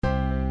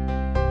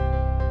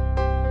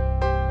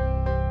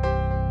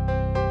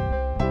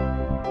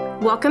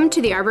Welcome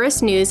to the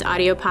Arborist News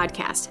audio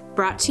podcast,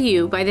 brought to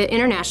you by the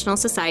International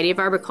Society of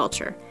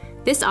Arboriculture.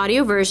 This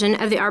audio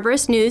version of the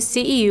Arborist News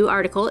CEU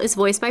article is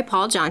voiced by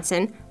Paul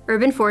Johnson,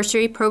 Urban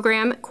Forestry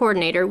Program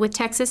Coordinator with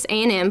Texas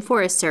A&M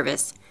Forest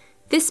Service.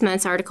 This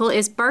month's article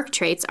is Bark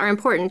Traits Are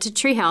Important to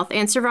Tree Health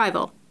and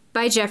Survival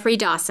by Jeffrey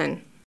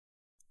Dawson.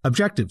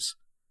 Objectives.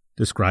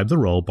 Describe the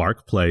role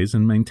bark plays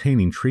in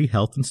maintaining tree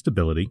health and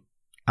stability.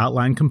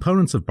 Outline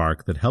components of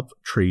bark that help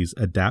trees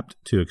adapt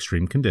to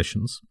extreme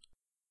conditions.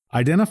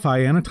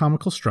 Identify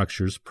anatomical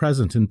structures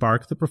present in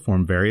bark that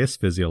perform various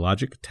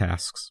physiologic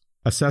tasks.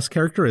 Assess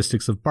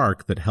characteristics of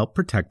bark that help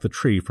protect the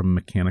tree from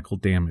mechanical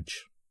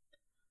damage.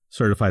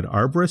 Certified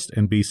Arborist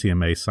and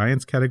BCMA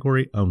Science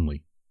category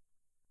only.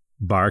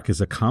 Bark is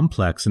a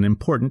complex and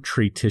important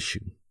tree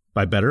tissue.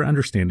 By better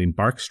understanding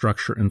bark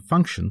structure and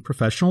function,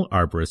 professional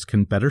arborists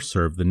can better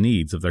serve the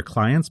needs of their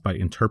clients by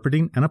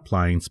interpreting and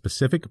applying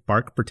specific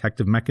bark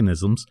protective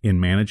mechanisms in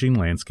managing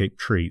landscape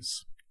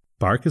trees.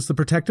 Bark is the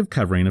protective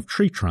covering of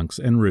tree trunks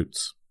and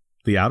roots.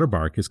 The outer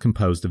bark is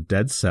composed of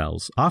dead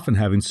cells, often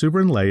having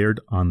suberin layered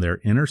on their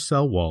inner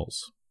cell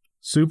walls.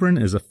 Suberin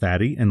is a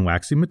fatty and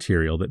waxy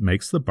material that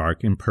makes the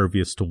bark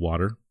impervious to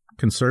water,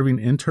 conserving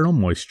internal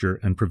moisture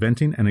and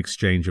preventing an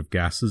exchange of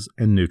gases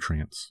and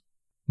nutrients.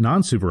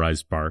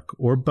 Non-suberized bark,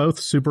 or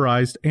both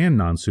suberized and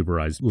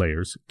non-suberized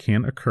layers,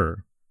 can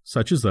occur,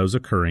 such as those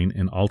occurring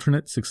in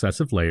alternate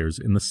successive layers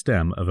in the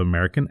stem of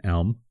American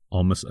elm,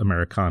 Ulmus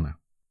americana.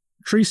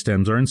 Tree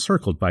stems are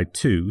encircled by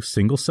two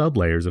single-celled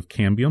layers of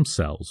cambium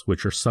cells,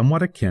 which are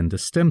somewhat akin to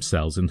stem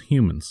cells in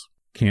humans.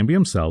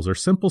 Cambium cells are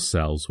simple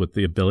cells with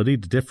the ability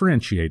to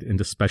differentiate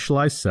into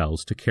specialized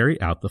cells to carry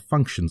out the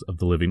functions of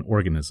the living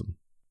organism.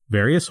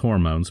 Various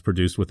hormones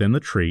produced within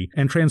the tree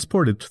and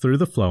transported through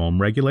the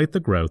phloem regulate the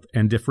growth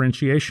and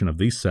differentiation of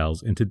these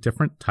cells into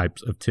different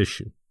types of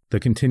tissue. The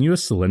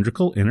continuous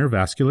cylindrical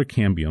intervascular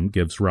cambium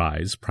gives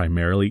rise,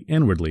 primarily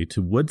inwardly, to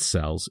wood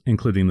cells,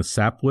 including the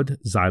sapwood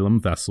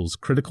xylem vessels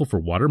critical for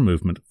water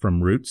movement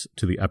from roots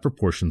to the upper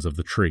portions of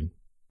the tree.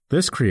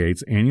 This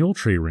creates annual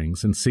tree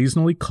rings in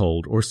seasonally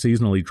cold or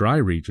seasonally dry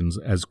regions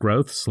as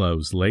growth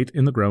slows late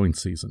in the growing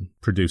season,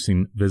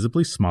 producing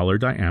visibly smaller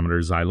diameter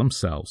xylem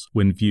cells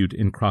when viewed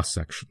in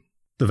cross-section.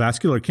 The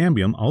vascular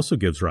cambium also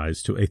gives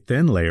rise to a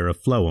thin layer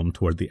of phloem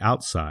toward the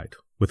outside,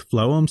 with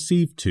phloem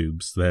sieve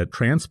tubes that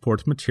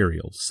transport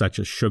materials such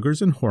as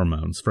sugars and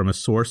hormones from a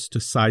source to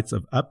sites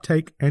of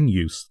uptake and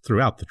use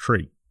throughout the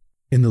tree.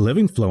 In the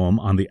living phloem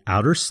on the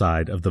outer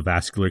side of the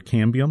vascular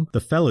cambium, the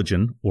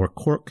phellogen, or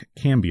cork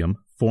cambium,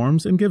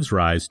 forms and gives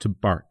rise to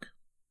bark.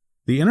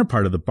 The inner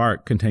part of the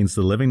bark contains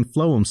the living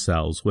phloem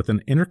cells with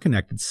an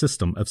interconnected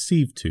system of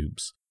sieve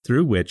tubes,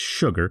 through which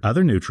sugar,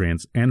 other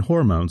nutrients, and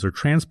hormones are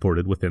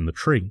transported within the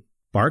tree.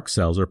 Bark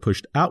cells are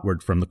pushed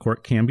outward from the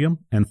cork cambium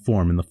and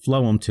form in the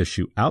phloem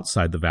tissue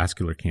outside the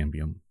vascular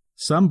cambium.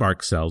 Some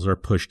bark cells are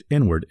pushed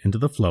inward into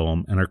the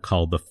phloem and are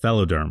called the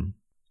phelloderm.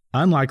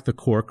 Unlike the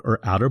cork or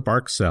outer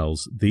bark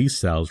cells, these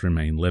cells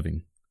remain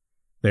living.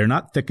 They are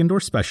not thickened or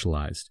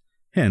specialized.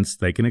 Hence,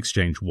 they can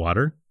exchange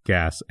water,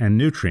 gas, and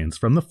nutrients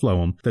from the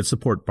phloem that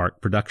support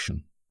bark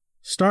production.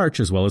 Starch,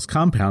 as well as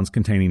compounds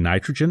containing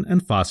nitrogen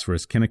and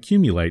phosphorus, can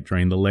accumulate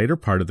during the later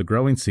part of the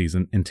growing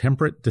season in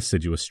temperate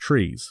deciduous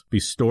trees,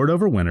 be stored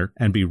over winter,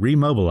 and be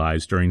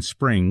remobilized during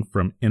spring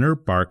from inner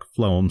bark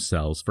phloem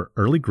cells for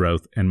early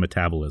growth and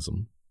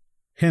metabolism.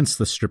 Hence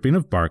the stripping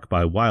of bark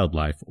by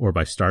wildlife or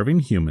by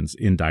starving humans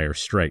in dire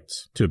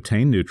straits to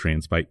obtain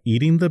nutrients by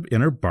eating the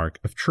inner bark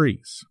of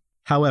trees.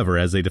 However,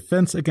 as a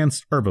defense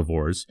against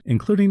herbivores,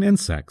 including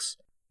insects,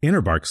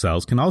 inner bark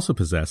cells can also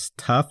possess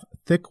tough,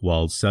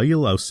 thick-walled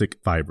cellulosic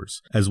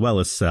fibers, as well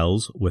as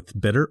cells with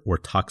bitter or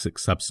toxic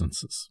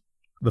substances.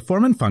 The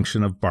form and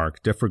function of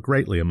bark differ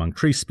greatly among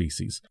tree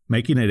species,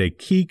 making it a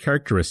key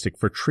characteristic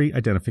for tree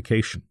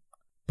identification.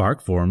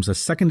 Bark forms a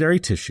secondary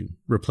tissue,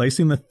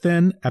 replacing the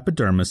thin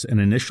epidermis and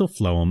initial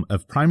phloem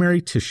of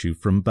primary tissue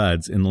from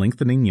buds in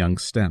lengthening young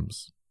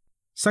stems.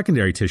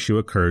 Secondary tissue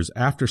occurs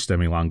after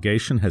stem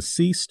elongation has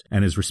ceased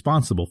and is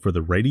responsible for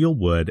the radial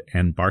wood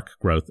and bark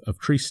growth of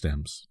tree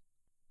stems.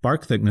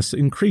 Bark thickness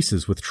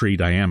increases with tree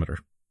diameter.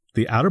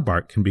 The outer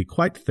bark can be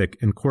quite thick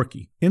and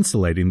corky,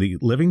 insulating the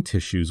living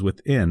tissues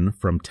within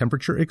from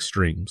temperature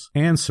extremes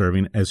and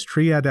serving as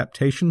tree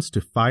adaptations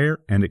to fire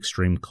and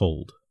extreme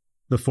cold.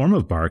 The form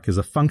of bark is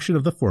a function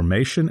of the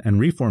formation and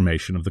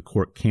reformation of the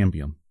cork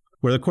cambium,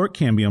 where the cork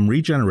cambium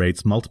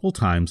regenerates multiple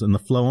times in the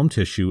phloem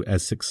tissue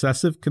as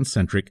successive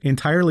concentric,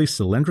 entirely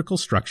cylindrical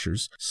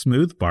structures.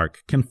 Smooth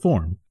bark can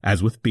form,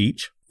 as with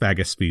beech,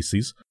 Fagus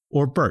species,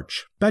 or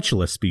birch,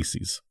 Betula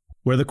species,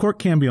 where the cork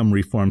cambium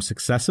reforms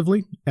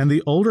successively, and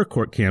the older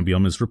cork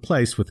cambium is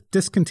replaced with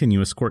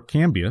discontinuous cork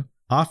cambia,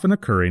 often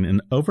occurring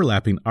in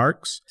overlapping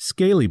arcs.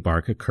 Scaly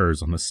bark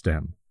occurs on the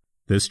stem.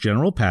 This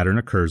general pattern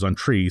occurs on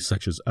trees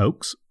such as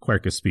oaks,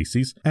 Quercus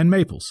species, and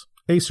maples,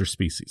 Acer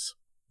species.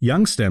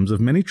 Young stems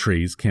of many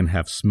trees can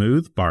have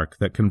smooth bark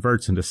that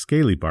converts into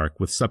scaly bark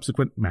with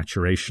subsequent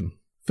maturation.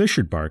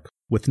 Fissured bark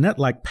with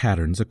net-like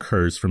patterns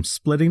occurs from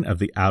splitting of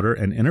the outer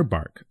and inner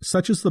bark,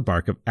 such as the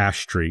bark of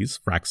ash trees,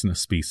 Fraxinus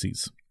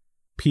species.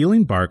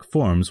 Peeling bark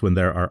forms when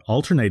there are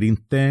alternating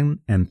thin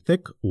and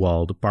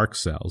thick-walled bark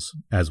cells,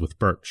 as with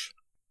birch.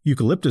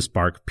 Eucalyptus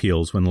bark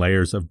peels when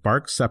layers of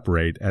bark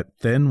separate at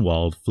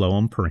thin-walled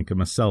phloem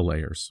parenchyma cell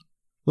layers.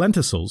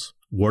 Lenticels,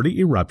 warty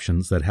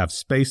eruptions that have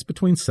space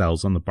between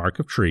cells on the bark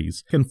of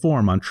trees, can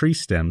form on tree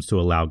stems to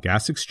allow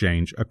gas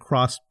exchange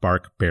across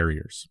bark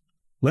barriers.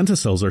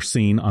 Lenticels are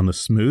seen on the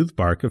smooth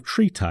bark of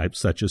tree types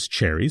such as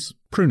cherries,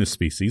 Prunus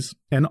species,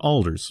 and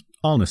alders,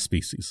 Alnus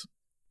species.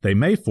 They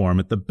may form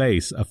at the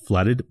base of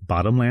flooded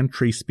bottomland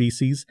tree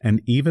species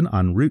and even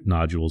on root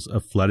nodules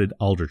of flooded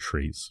alder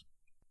trees.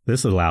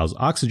 This allows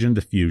oxygen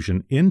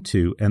diffusion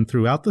into and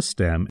throughout the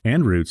stem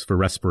and roots for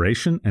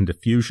respiration and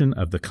diffusion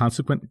of the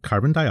consequent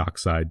carbon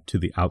dioxide to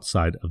the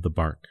outside of the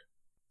bark.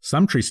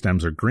 Some tree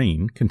stems are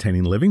green,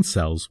 containing living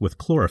cells with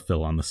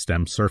chlorophyll on the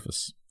stem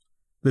surface.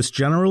 This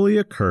generally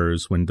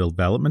occurs when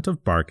development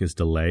of bark is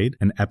delayed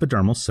and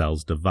epidermal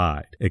cells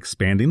divide,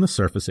 expanding the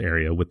surface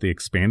area with the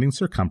expanding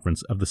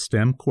circumference of the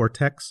stem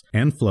cortex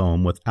and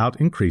phloem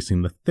without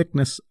increasing the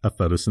thickness of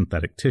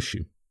photosynthetic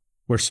tissue.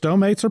 Where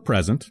stomates are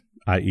present,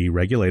 i.e.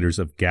 regulators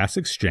of gas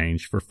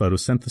exchange for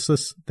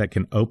photosynthesis that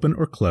can open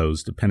or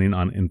close depending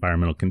on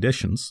environmental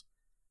conditions,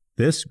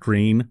 this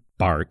green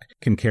bark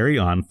can carry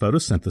on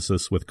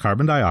photosynthesis with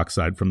carbon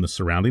dioxide from the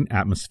surrounding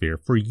atmosphere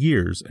for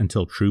years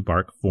until true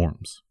bark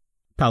forms.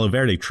 Palo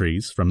Verde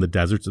trees from the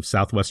deserts of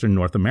southwestern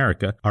North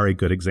America are a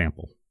good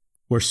example.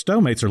 Where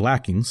stomates are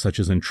lacking, such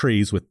as in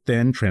trees with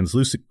thin,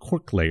 translucent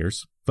cork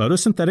layers,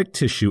 photosynthetic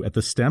tissue at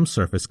the stem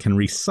surface can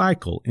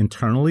recycle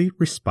internally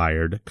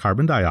respired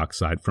carbon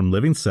dioxide from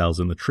living cells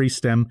in the tree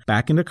stem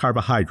back into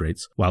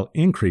carbohydrates while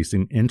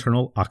increasing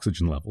internal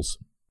oxygen levels.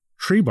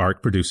 Tree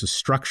bark produces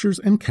structures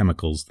and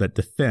chemicals that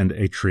defend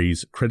a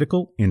tree's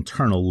critical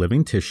internal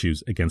living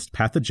tissues against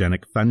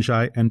pathogenic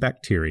fungi and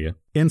bacteria,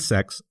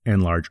 insects,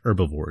 and large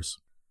herbivores.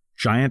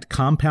 Giant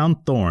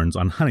compound thorns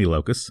on honey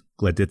locusts,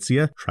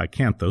 Gleditsia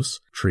tricanthos,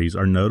 trees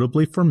are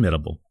notably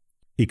formidable.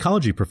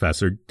 Ecology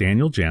professor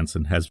Daniel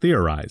Jansen has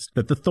theorized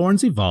that the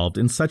thorns evolved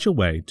in such a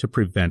way to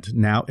prevent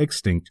now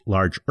extinct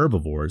large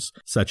herbivores,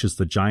 such as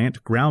the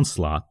giant ground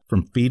sloth,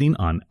 from feeding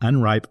on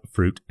unripe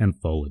fruit and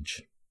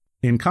foliage.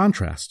 In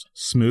contrast,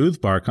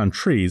 smooth bark on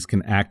trees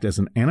can act as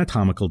an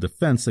anatomical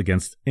defense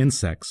against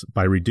insects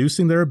by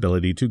reducing their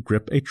ability to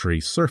grip a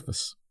tree's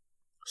surface.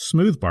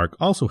 Smooth bark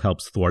also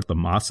helps thwart the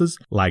mosses,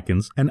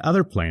 lichens, and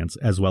other plants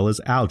as well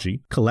as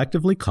algae,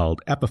 collectively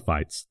called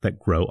epiphytes, that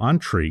grow on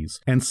trees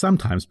and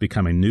sometimes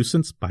become a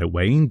nuisance by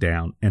weighing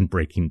down and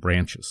breaking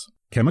branches.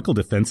 Chemical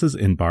defenses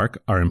in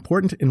bark are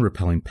important in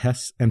repelling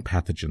pests and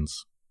pathogens.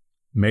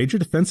 Major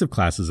defensive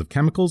classes of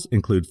chemicals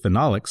include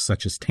phenolics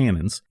such as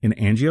tannins in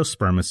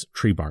angiospermous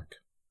tree bark.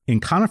 In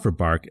conifer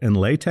bark and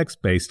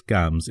latex-based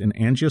gums in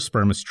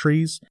angiospermous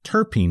trees,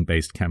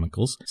 terpene-based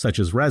chemicals, such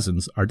as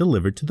resins, are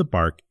delivered to the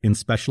bark in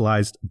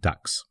specialized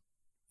ducts.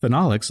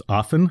 Phenolics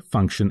often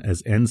function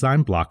as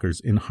enzyme blockers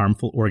in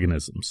harmful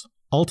organisms,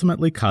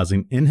 ultimately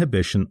causing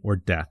inhibition or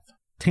death.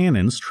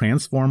 Tannins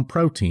transform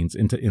proteins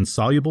into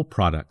insoluble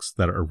products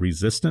that are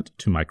resistant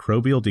to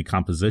microbial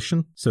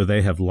decomposition, so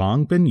they have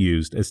long been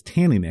used as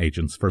tanning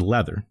agents for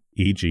leather,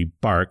 e.g.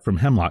 bark from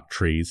hemlock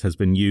trees has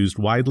been used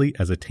widely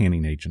as a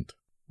tanning agent.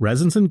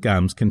 Resins and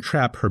gums can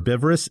trap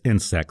herbivorous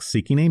insects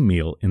seeking a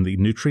meal in the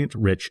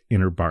nutrient-rich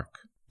inner bark.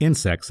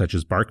 Insects such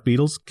as bark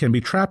beetles can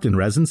be trapped in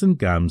resins and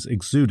gums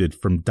exuded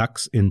from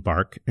ducts in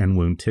bark and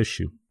wound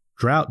tissue.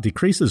 Drought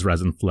decreases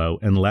resin flow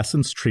and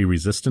lessens tree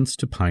resistance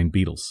to pine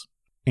beetles.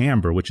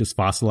 Amber, which is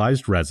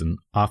fossilized resin,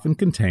 often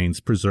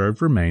contains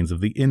preserved remains of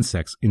the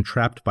insects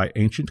entrapped by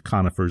ancient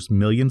conifers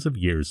millions of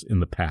years in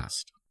the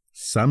past.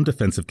 Some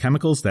defensive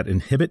chemicals that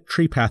inhibit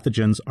tree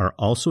pathogens are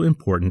also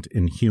important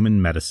in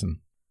human medicine.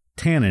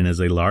 Tannin is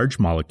a large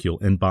molecule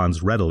and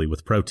bonds readily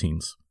with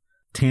proteins.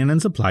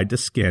 Tannins applied to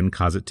skin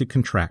cause it to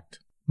contract.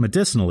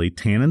 Medicinally,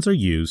 tannins are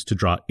used to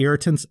draw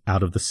irritants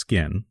out of the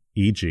skin,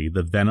 e.g.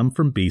 the venom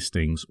from bee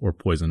stings or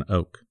poison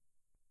oak.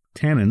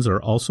 Tannins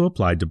are also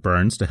applied to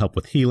burns to help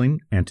with healing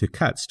and to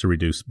cuts to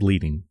reduce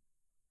bleeding.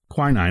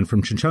 Quinine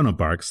from cinchona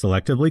bark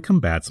selectively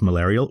combats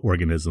malarial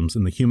organisms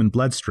in the human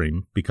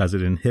bloodstream because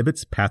it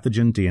inhibits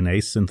pathogen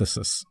DNA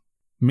synthesis,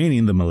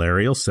 meaning the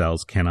malarial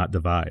cells cannot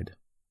divide.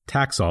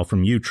 Taxol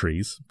from yew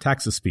trees,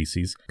 Taxa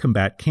species,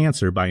 combat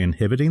cancer by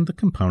inhibiting the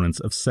components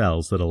of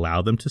cells that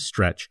allow them to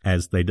stretch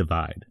as they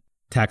divide.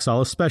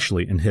 Taxol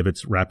especially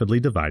inhibits rapidly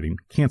dividing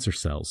cancer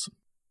cells.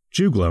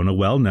 Juglone, a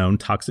well-known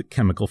toxic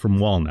chemical from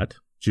walnut,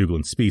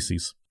 Juglone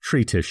species,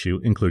 tree tissue,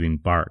 including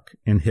bark,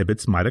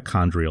 inhibits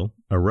mitochondrial,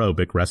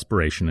 aerobic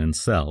respiration in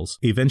cells,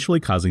 eventually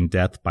causing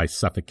death by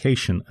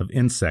suffocation of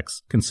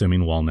insects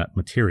consuming walnut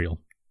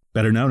material.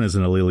 Better known as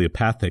an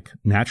allelopathic,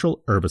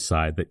 natural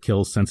herbicide that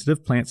kills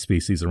sensitive plant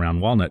species around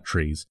walnut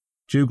trees,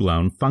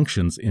 Juglone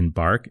functions in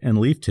bark and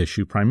leaf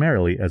tissue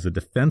primarily as a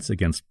defense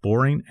against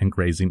boring and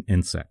grazing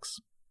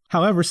insects.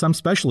 However, some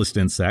specialist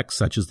insects,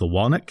 such as the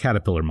walnut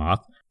caterpillar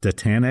moth,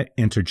 Datana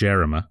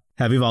intergerima,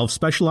 have evolved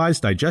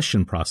specialized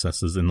digestion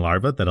processes in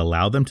larvae that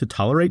allow them to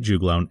tolerate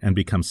Juglone and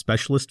become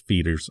specialist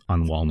feeders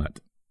on walnut.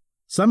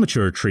 Some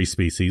mature tree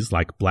species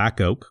like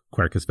black oak,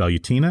 Quercus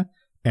velutina,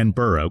 and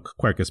bur oak,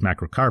 Quercus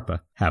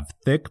macrocarpa, have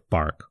thick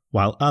bark,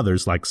 while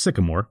others like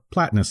sycamore,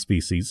 Platanus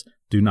species,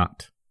 do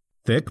not.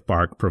 Thick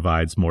bark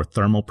provides more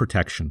thermal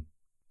protection.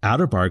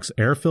 Outer bark's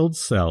air-filled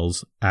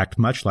cells act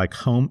much like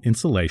home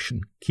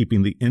insulation,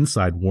 keeping the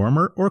inside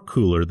warmer or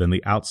cooler than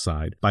the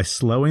outside by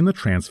slowing the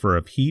transfer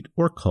of heat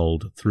or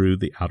cold through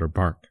the outer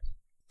bark.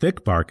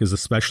 Thick bark is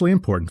especially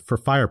important for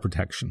fire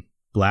protection.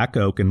 Black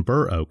oak and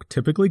bur oak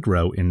typically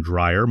grow in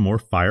drier, more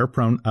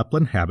fire-prone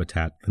upland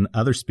habitat than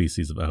other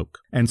species of oak,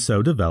 and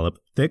so develop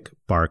thick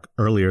bark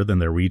earlier than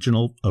their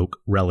regional oak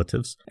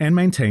relatives and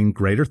maintain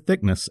greater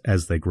thickness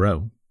as they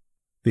grow.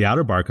 The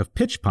outer bark of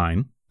pitch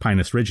pine,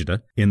 Pinus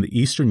rigida, in the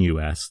eastern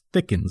U.S.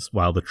 thickens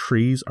while the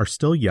trees are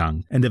still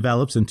young and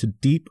develops into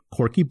deep,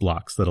 corky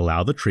blocks that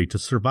allow the tree to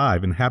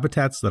survive in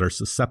habitats that are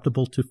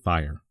susceptible to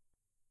fire.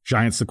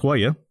 Giant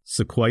sequoia,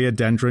 Sequoia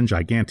dendron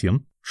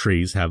giganteum,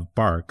 trees have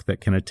bark that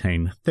can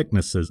attain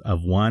thicknesses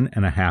of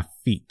 1.5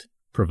 feet,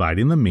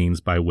 providing the means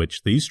by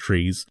which these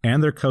trees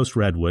and their coast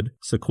redwood,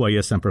 Sequoia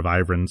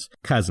sempervirens,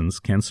 cousins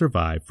can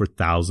survive for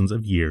thousands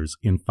of years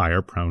in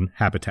fire-prone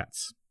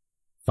habitats.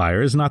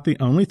 Fire is not the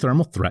only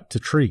thermal threat to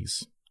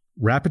trees.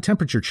 Rapid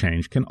temperature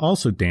change can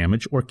also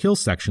damage or kill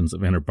sections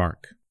of inner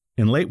bark.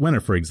 In late winter,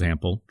 for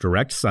example,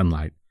 direct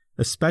sunlight,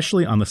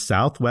 especially on the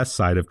southwest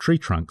side of tree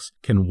trunks,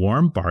 can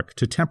warm bark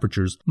to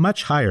temperatures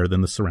much higher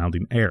than the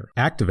surrounding air,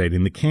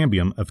 activating the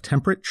cambium of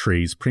temperate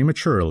trees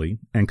prematurely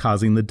and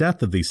causing the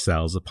death of these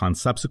cells upon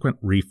subsequent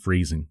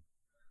refreezing.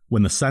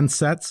 When the sun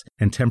sets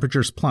and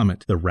temperatures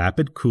plummet, the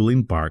rapid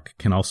cooling bark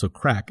can also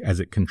crack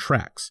as it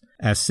contracts,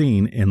 as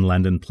seen in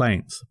London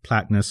plains,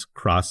 Platanus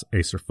cross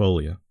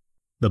acerfolia.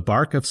 The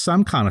bark of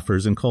some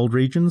conifers in cold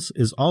regions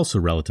is also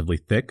relatively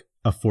thick,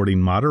 affording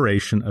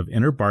moderation of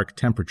inner bark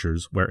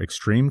temperatures where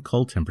extreme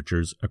cold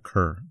temperatures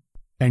occur.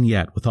 And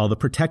yet, with all the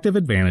protective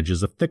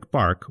advantages of thick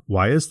bark,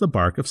 why is the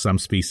bark of some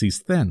species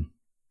thin?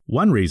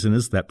 One reason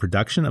is that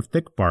production of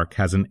thick bark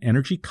has an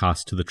energy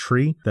cost to the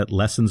tree that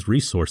lessens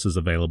resources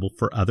available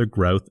for other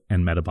growth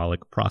and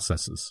metabolic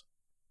processes.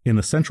 In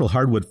the central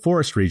hardwood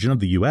forest region of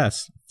the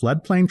U.S.,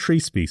 floodplain tree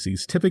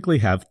species typically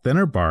have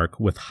thinner bark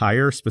with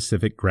higher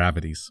specific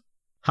gravities.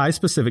 High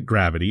specific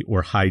gravity,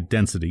 or high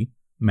density,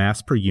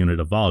 mass per unit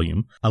of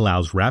volume,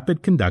 allows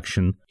rapid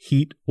conduction,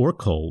 heat or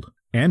cold,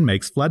 and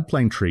makes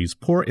floodplain trees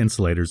poor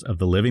insulators of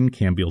the living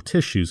cambial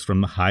tissues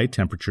from the high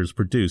temperatures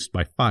produced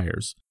by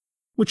fires,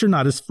 which are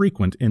not as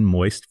frequent in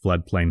moist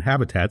floodplain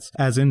habitats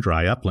as in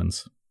dry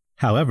uplands.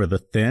 However, the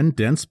thin,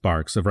 dense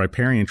barks of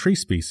riparian tree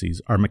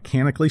species are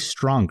mechanically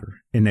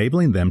stronger,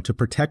 enabling them to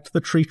protect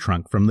the tree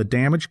trunk from the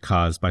damage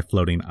caused by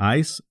floating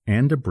ice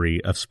and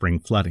debris of spring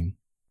flooding.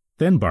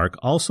 Thin bark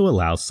also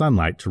allows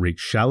sunlight to reach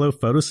shallow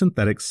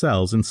photosynthetic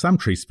cells in some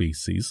tree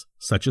species,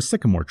 such as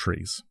sycamore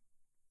trees.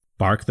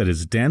 Bark that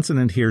is dense and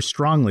adheres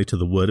strongly to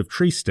the wood of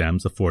tree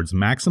stems affords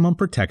maximum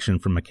protection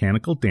from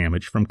mechanical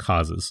damage from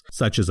causes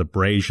such as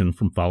abrasion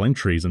from falling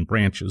trees and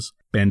branches,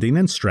 bending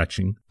and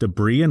stretching,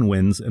 debris and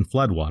winds and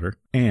floodwater,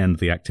 and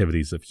the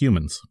activities of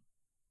humans.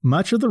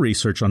 Much of the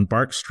research on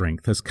bark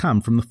strength has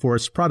come from the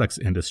forest products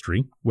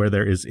industry, where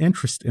there is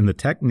interest in the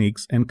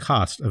techniques and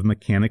cost of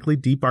mechanically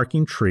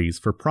debarking trees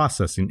for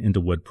processing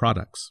into wood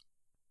products.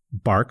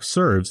 Bark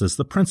serves as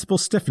the principal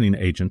stiffening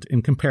agent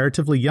in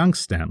comparatively young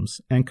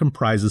stems and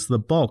comprises the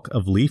bulk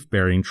of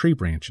leaf-bearing tree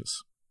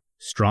branches.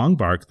 Strong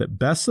bark that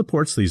best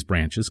supports these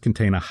branches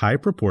contain a high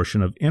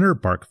proportion of inner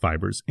bark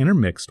fibers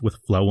intermixed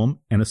with phloem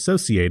and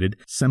associated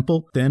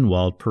simple,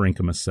 thin-walled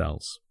parenchyma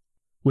cells.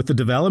 With the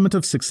development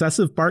of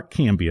successive bark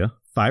cambia,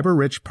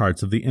 fiber-rich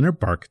parts of the inner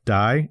bark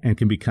die and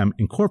can become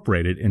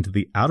incorporated into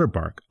the outer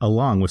bark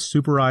along with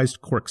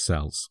superized cork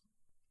cells.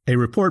 A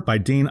report by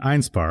Dean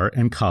Einspar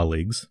and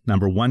colleagues,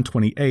 number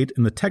 128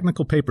 in the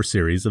technical paper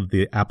series of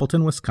the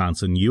Appleton,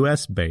 Wisconsin,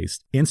 U.S.-based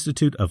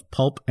Institute of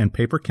Pulp and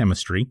Paper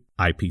Chemistry,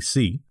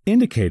 IPC,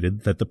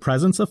 indicated that the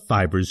presence of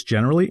fibers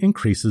generally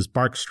increases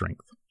bark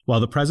strength,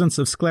 while the presence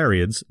of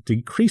sclerids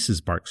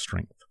decreases bark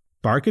strength.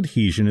 Bark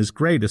adhesion is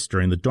greatest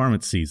during the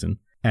dormant season,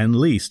 and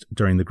least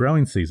during the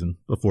growing season,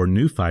 before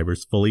new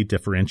fibers fully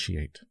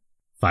differentiate.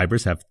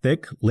 Fibers have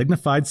thick,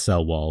 lignified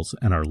cell walls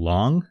and are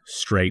long,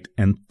 straight,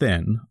 and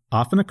thin,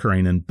 often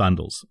occurring in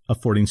bundles,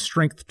 affording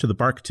strength to the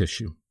bark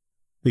tissue.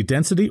 The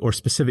density or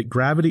specific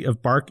gravity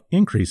of bark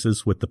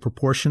increases with the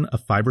proportion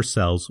of fiber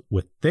cells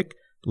with thick,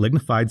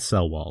 lignified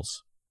cell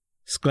walls.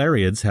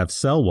 Sclerids have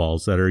cell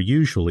walls that are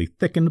usually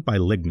thickened by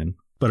lignin,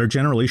 but are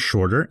generally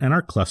shorter and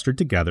are clustered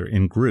together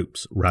in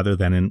groups rather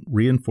than in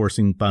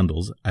reinforcing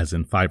bundles as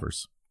in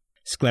fibers.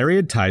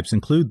 Sclerid types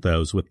include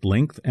those with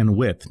length and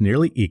width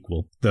nearly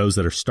equal, those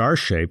that are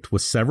star-shaped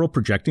with several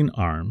projecting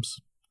arms,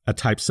 a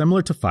type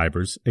similar to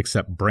fibers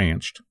except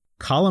branched,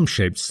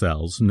 column-shaped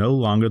cells no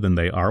longer than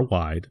they are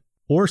wide,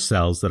 or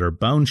cells that are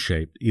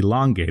bone-shaped,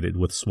 elongated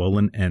with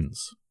swollen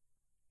ends.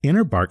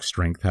 Inner bark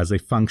strength has a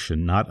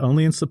function not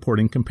only in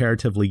supporting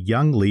comparatively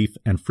young leaf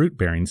and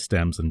fruit-bearing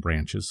stems and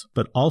branches,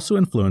 but also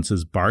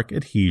influences bark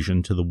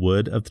adhesion to the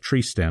wood of the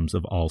tree stems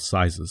of all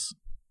sizes.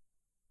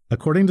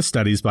 According to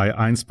studies by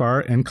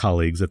Einspar and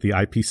colleagues at the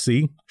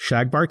IPC,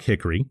 shagbark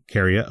hickory,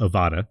 Caria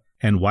ovata,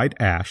 and white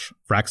ash,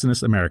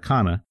 Fraxinus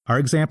americana, are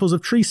examples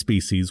of tree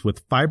species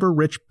with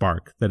fiber-rich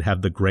bark that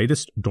have the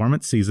greatest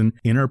dormant season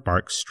inner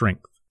bark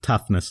strength,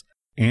 toughness,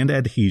 and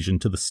adhesion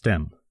to the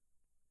stem.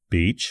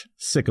 Beech,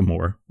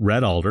 sycamore,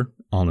 red alder,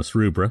 Alnus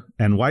rubra,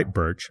 and white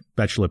birch,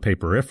 Betula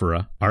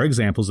paperifera, are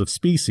examples of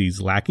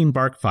species lacking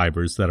bark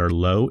fibers that are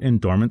low in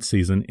dormant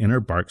season inner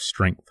bark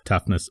strength,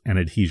 toughness, and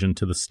adhesion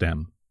to the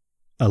stem.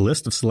 A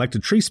list of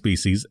selected tree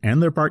species and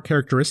their bark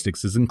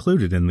characteristics is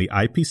included in the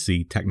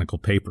IPC technical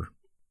paper.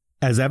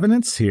 As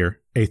evidence here,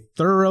 a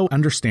thorough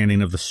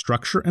understanding of the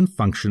structure and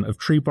function of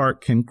tree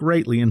bark can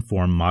greatly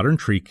inform modern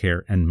tree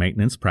care and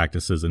maintenance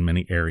practices in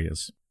many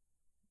areas.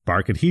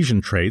 Bark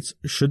adhesion traits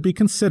should be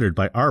considered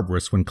by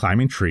arborists when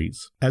climbing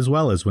trees, as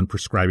well as when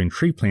prescribing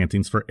tree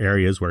plantings for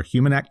areas where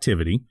human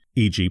activity,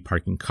 e.g.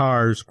 parking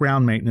cars,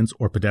 ground maintenance,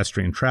 or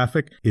pedestrian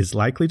traffic, is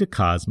likely to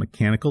cause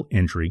mechanical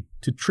injury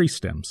to tree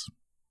stems.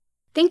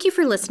 Thank you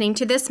for listening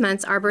to this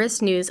month's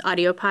Arborist News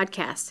audio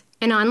podcast.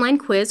 An online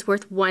quiz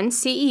worth 1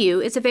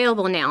 CEU is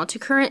available now to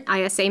current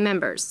ISA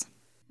members.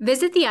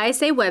 Visit the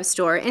ISA web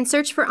store and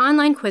search for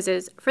online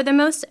quizzes for the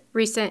most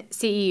recent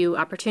CEU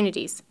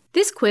opportunities.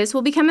 This quiz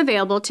will become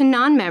available to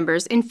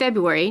non-members in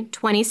February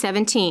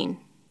 2017.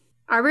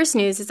 Arborist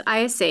News is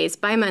ISA's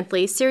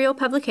bi-monthly serial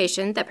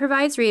publication that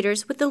provides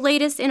readers with the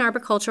latest in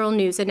arboricultural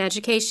news and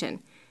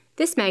education.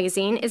 This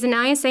magazine is an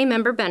ISA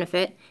member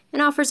benefit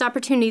and offers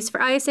opportunities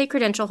for ISA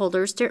credential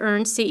holders to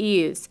earn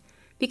CEUs.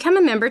 Become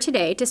a member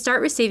today to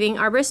start receiving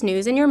Arborist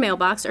News in your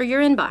mailbox or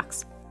your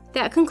inbox.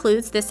 That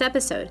concludes this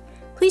episode.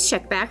 Please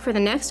check back for the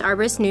next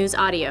Arborist News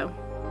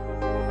audio.